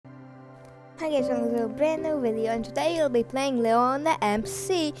Hi guys, welcome to a brand new video, and today you'll be playing LeoneMc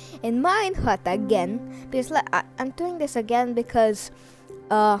in Minehut again. Because I'm doing this again because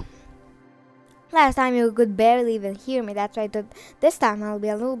last time you could barely even hear me. That's why this time I'll be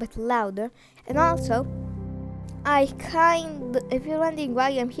a little bit louder. And also, if you're wondering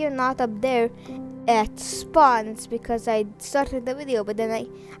why I'm here, not up there at spawn, it's because I started the video, but then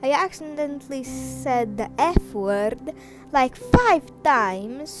I accidentally said the F word like 5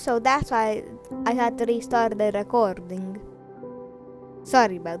 times, so that's why I had to restart the recording.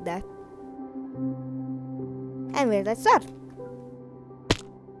 Sorry about that. Anyway, let's start.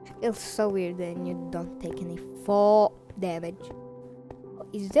 Feels so weird when you don't take any fall damage.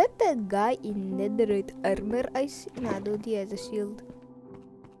 Is that the guy in netherite armor I see? Nah, dude, he has a shield.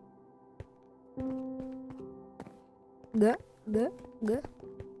 Go.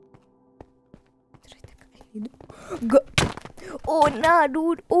 Go. Oh nah,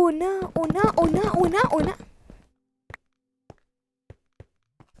 dude. Oh nah.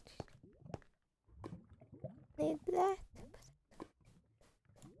 Need that.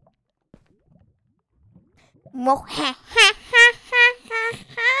 Mo ha ha ha ha ha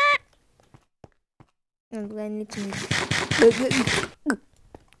ha. I'm going to eat.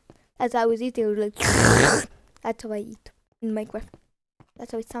 As I was eating, I was like, that's how I eat in Minecraft.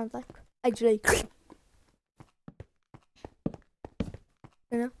 That's how it sounds like. I just like,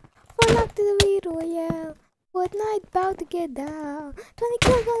 you know. Fall up to the video, yeah. Fortnite about to get down. 20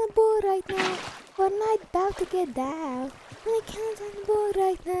 kills on the board right now. Fortnite about to get down. 20 kills on the board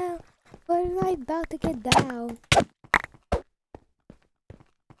right now. Fortnite about to get down.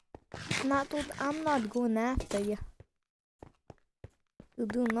 I'm not going after you. You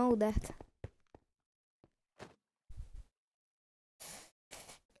do know that.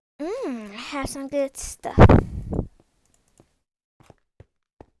 I have some good stuff.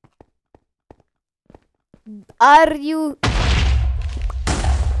 Are you...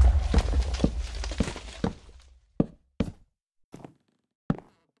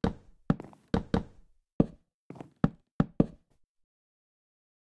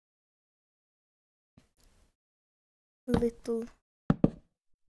 little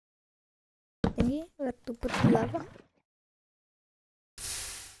thingy where to put lava?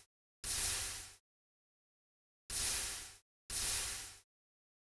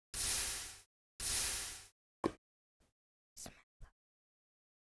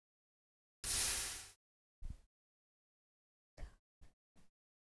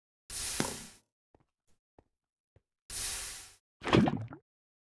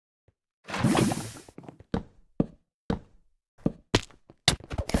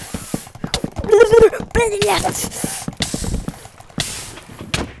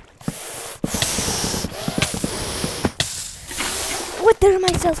 Water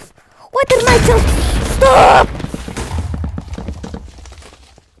myself! Stop!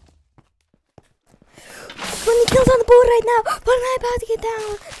 20 kills on the board right now! Fortnite about to get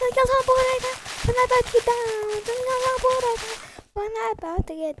down! 20 kills on the board right now! Fortnite about to get down! 20 kills on the board right now! Fortnite about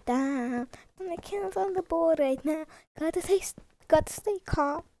to get down! 20 kills on the board right now! Gotta stay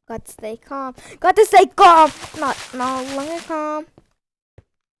calm! Not no longer calm.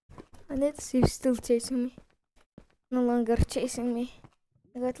 And it's you still chasing me. No longer chasing me.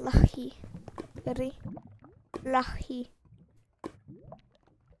 I got lucky. Very lucky.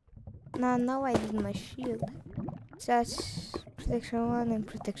 Now I need my shield. That's protection 1 and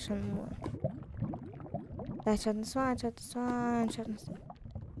protection 1. That's shot this one.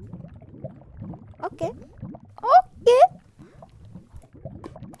 Okay.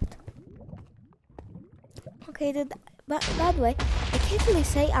 Okay, but by the way, I can't really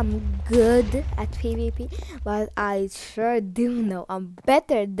say I'm good at PvP, but I sure do know I'm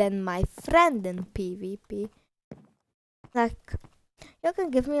better than my friend in PvP. Like, you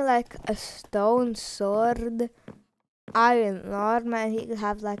can give me like a stone sword, iron armor, and he could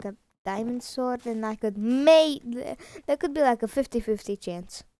have like a diamond sword, and I could there could be like a 50-50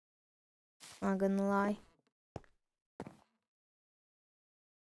 chance. Not gonna lie.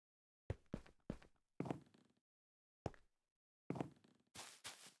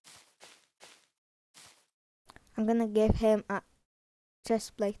 I'm gonna give him a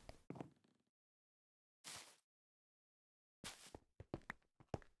chest plate.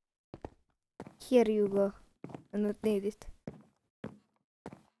 Here you go. I don't need it.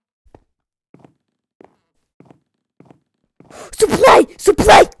 Supply!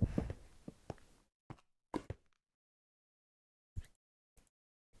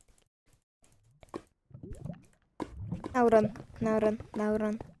 Now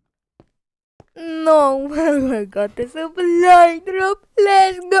run. No, I got the supply drop.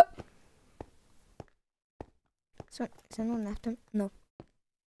 Let's go. someone after? No.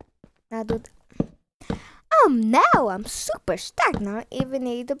 Now, dude. Now I'm super stuck. Now I even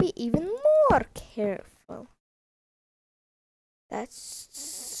need to be even more careful.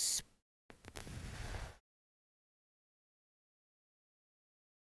 That's...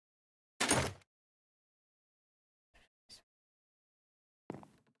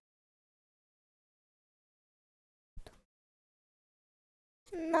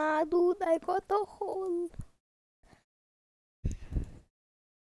 Nah, dude, I got a hole.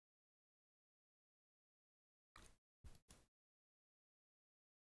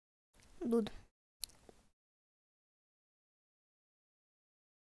 Dude.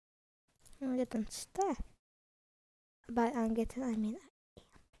 I'm getting stuck. But I mean...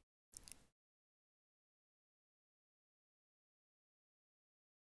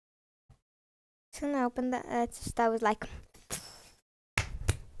 So when I opened that chest, I was like...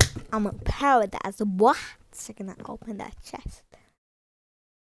 I'm a paradise. What? Second I opened that chest.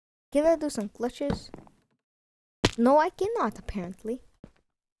 Can I do some clutches? No, I cannot, apparently.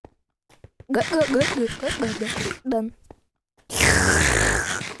 Good. Done.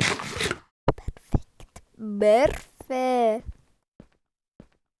 Perfect.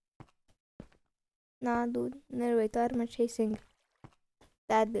 Nah, dude. No, wait, armor chasing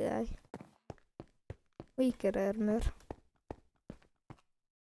that guy. Weaker armor.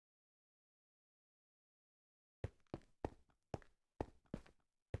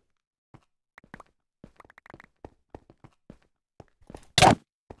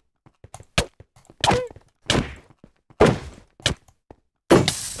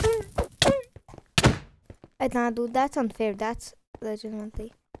 Nah, dude, that's unfair. That's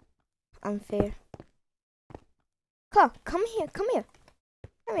legitimately unfair. Come here. Come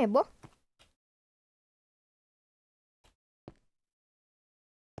here, boy.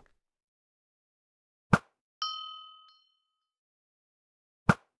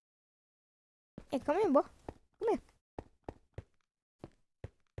 Hey, come here, boy. Come here.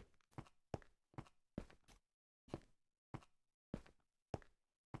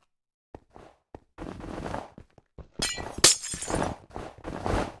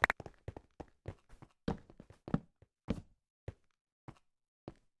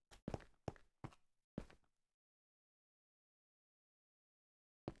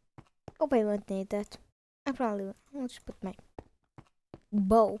 Hope I won't need that. I probably will. I'll just put my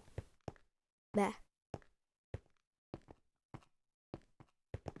bow back.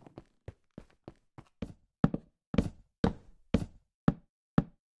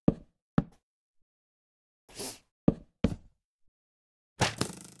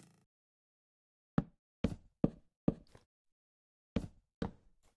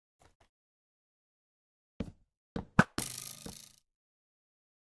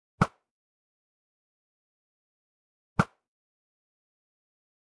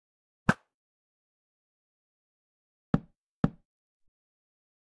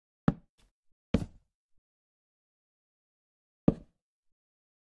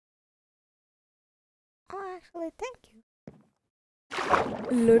 Oh, actually, thank you.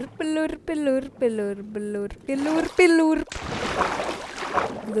 Lurp, lurp, lurp, lurp, lurp, lurp, lurp.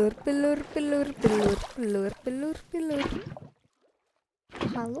 Lurp, lurp, lurp, lurp, lurp, lurp, lurp.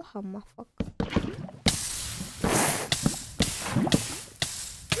 Hallo, motherfucker.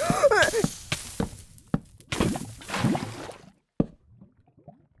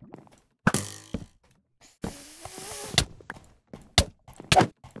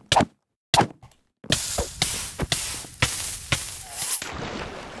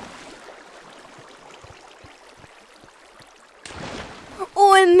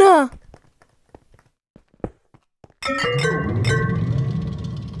 Oh no!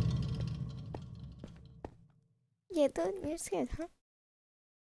 Yeah, dude, you're scared, huh?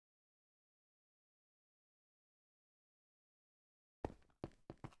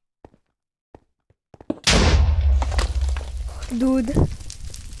 Dude.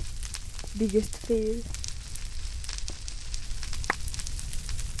 Biggest fail.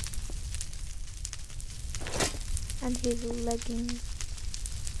 And he's lagging.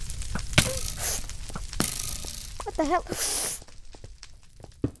 What the hell?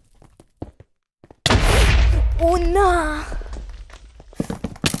 Oh no!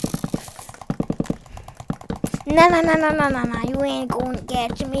 Nah, you ain't gonna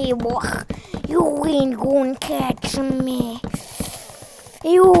catch me, boy. You ain't gonna catch me.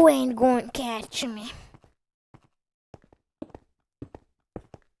 You ain't gonna catch me.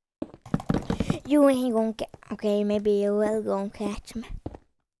 You ain't gonna catch. Okay, maybe you will gonna catch me.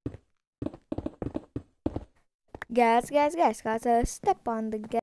 Guys, gotta step on the gas.